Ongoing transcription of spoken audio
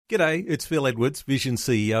G'day, it's Phil Edwards, Vision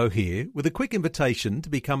CEO here, with a quick invitation to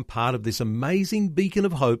become part of this amazing beacon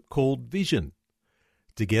of hope called Vision.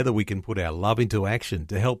 Together we can put our love into action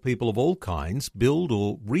to help people of all kinds build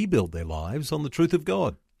or rebuild their lives on the truth of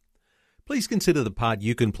God. Please consider the part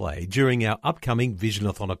you can play during our upcoming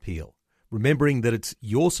Visionathon appeal, remembering that it's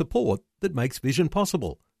your support that makes Vision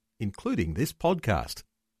possible, including this podcast.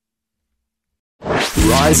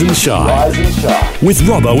 Rise and Shine with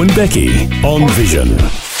Robbo and Becky on Vision.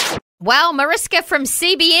 Well, Mariska from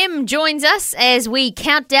CBM joins us as we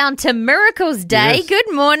count down to Miracles Day. Yes.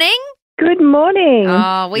 Good morning. Good morning.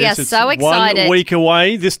 Oh, we are so excited. 1 week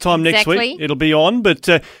away. This time next week it'll be on. But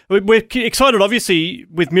we're excited, obviously,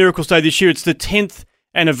 with Miracles Day this year. It's the 10th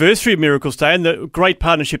anniversary of Miracles Day and the great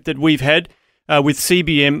partnership that we've had with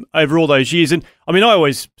CBM over all those years. And, I mean, I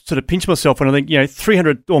always sort of pinch myself when I think,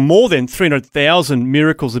 300 or more than 300,000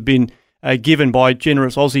 miracles have been given by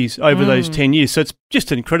generous Aussies over those 10 years. So it's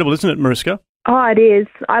just incredible, isn't it, Mariska? Oh, it is.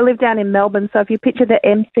 I live down in Melbourne, so if you picture the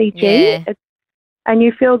MCG, and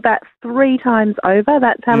you filled that 3 times over,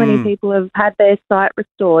 that's how many people have had their sight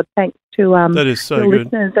restored thanks to that is so the good.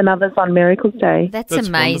 listeners and others on Miracles Day. That's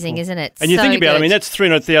amazing, wonderful. Isn't it? And you think about it, I mean, that's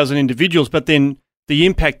 300,000 individuals, but then the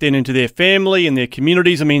impact then into their family and their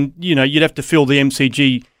communities. I mean, you'd have to fill the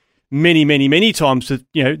MCG many, many, many times to,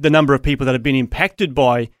 the number of people that have been impacted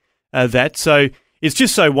by that. So it's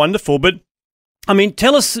just so wonderful. But, I mean,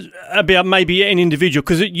 tell us about maybe an individual,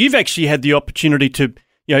 because you've actually had the opportunity to,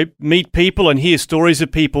 meet people and hear stories of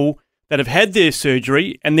people that have had their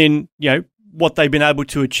surgery and then, what they've been able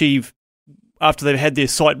to achieve after they've had their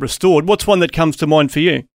sight restored. What's one that comes to mind for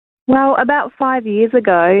you? Well, about 5 years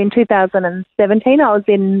ago, in 2017, I was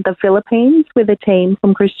in the Philippines with a team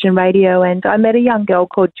from Christian Radio, and I met a young girl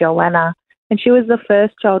called Joanna, and she was the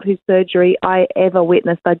first child whose surgery I ever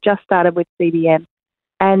witnessed. I just started with CBM,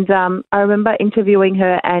 and I remember interviewing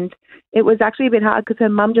her, and it was actually a bit hard because her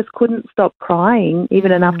mum just couldn't stop crying,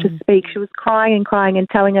 even enough to speak. She was crying and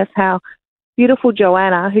telling us how beautiful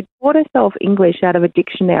Joanna, who taught herself English out of a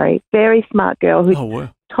dictionary, very smart girl who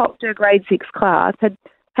topped her grade 6 class,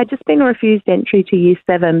 had just been refused entry to year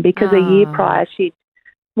 7 because a year prior she'd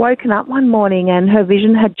woken up one morning and her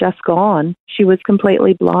vision had just gone. She was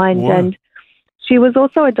completely blind and she was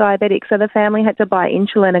also a diabetic, so the family had to buy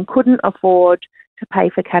insulin and couldn't afford to pay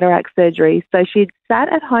for cataract surgery. So she'd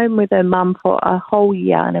sat at home with her mum for a whole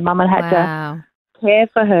year and her mum had to care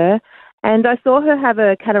for her. And I saw her have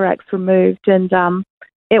her cataracts removed and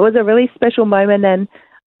it was a really special moment. And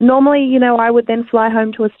normally, I would then fly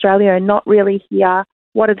home to Australia and not really hear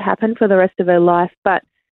what had happened for the rest of her life. But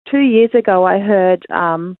 2 years ago, I heard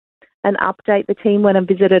an update. The team went and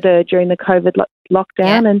visited her during the COVID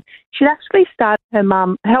lockdown, and she'd actually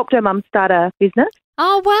helped her mum start a business.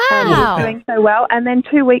 Oh, wow. Doing so well. And then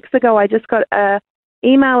 2 weeks ago, I just got an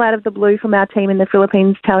email out of the blue from our team in the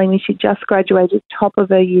Philippines telling me she just graduated top of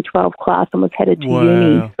her Year 12 class and was headed to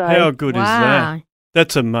uni. So, how good is that?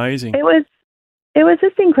 That's amazing. It was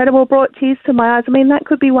just incredible. It brought tears to my eyes. I mean, that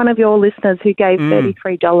could be one of your listeners who gave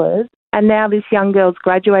 $33, and now this young girl's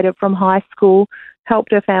graduated from high school,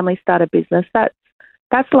 helped her family start a business.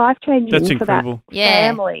 That's life-changing. That's incredible. For that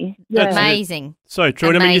family. That's amazing. So true.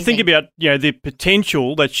 And I mean, you think about the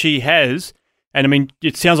potential that she has, and I mean,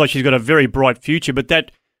 it sounds like she's got a very bright future, but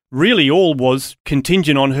that really all was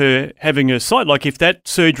contingent on her having her sight. Like if that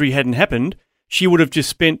surgery hadn't happened, she would have just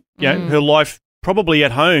spent her life probably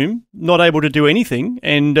at home, not able to do anything,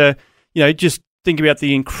 and just think about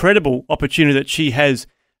the incredible opportunity that she has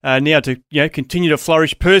now to continue to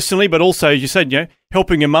flourish personally, but also, as you said,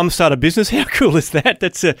 helping her mum start a business. How cool is that?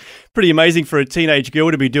 That's pretty amazing for a teenage girl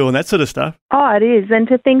to be doing that sort of stuff. Oh, it is, and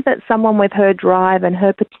to think that someone with her drive and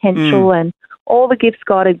her potential and all the gifts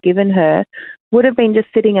God had given her would have been just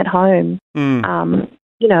sitting at home,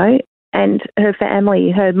 and her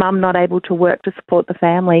family, her mum not able to work to support the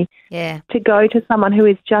family, to go to someone who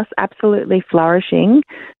is just absolutely flourishing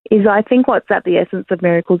is, I think, what's at the essence of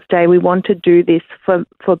Miracles Day. We want to do this for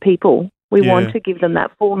people. We want to give them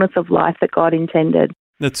that fullness of life that God intended.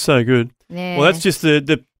 That's so good. Yeah. Well, that's just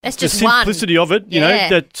the simplicity of it,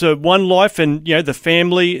 that's one life and, the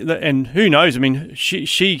family, and who knows, I mean,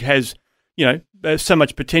 she has, so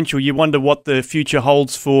much potential. You wonder what the future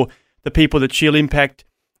holds for the people that she'll impact.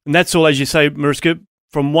 And that's all, as you say, Mariska,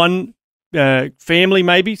 from one family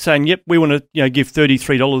maybe saying, yep, we want to give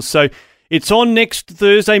 $33. So It's on next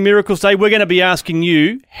Thursday, Miracles Day. We're going to be asking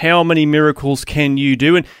you, how many miracles can you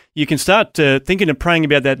do? And you can start thinking and praying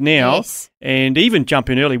about that now. Yes. And even jump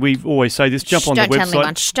in early. We always say this. Jump on the Don't tell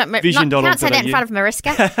website. anyone. Vision.org.au. Can't say that in front of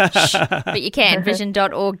Mariska. Shh, but you can.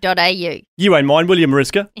 Vision.org.au. You won't mind, will you,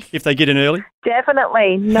 Mariska, if they get in early?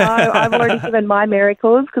 Definitely. No, I've already given my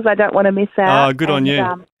miracles because I don't want to miss out. Oh, good on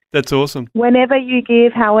you. That's awesome. Whenever you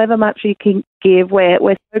give, however much you can give, we're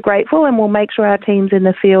so grateful, and we'll make sure our teams in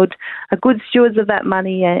the field are good stewards of that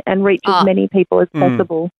money and reach as many people as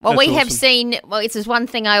possible. Well, That's we have awesome. seen, this is one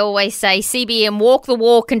thing I always say, CBM walk the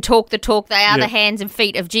walk and talk the talk. They are the hands and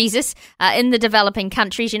feet of Jesus in the developing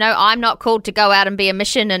countries. You know, I'm not called to go out and be a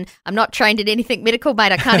mission, and I'm not trained in anything medical,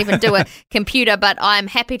 mate. I can't even do a computer, but I'm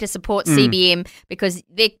happy to support CBM because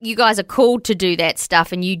you guys are called to do that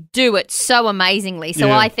stuff, and you do it so amazingly.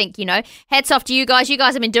 So I think, you know, hats off to you guys. You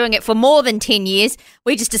guys have been doing it for more than 10 years.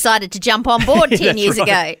 We just decided to jump on board 10 years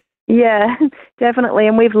ago. Yeah, definitely.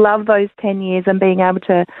 And we've loved those 10 years and being able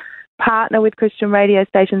to partner with Christian radio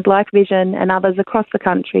stations like Vision and others across the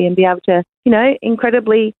country and be able to, you know,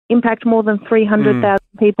 incredibly impact more than 300,000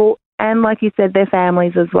 people and, like you said, their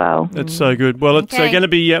families as well. That's so good. Well, it's going to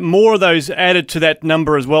be more of those added to that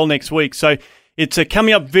number as well next week. So it's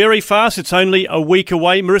coming up very fast. It's only a week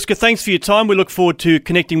away. Mariska, thanks for your time. We look forward to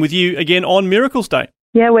connecting with you again on Miracles Day.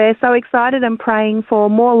 Yeah, we're so excited and praying for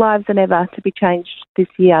more lives than ever to be changed this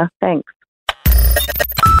year. Thanks.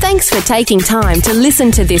 Thanks for taking time to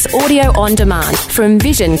listen to this audio on demand from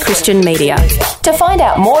Vision Christian Media. To find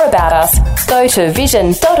out more about us, go to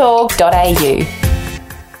vision.org.au.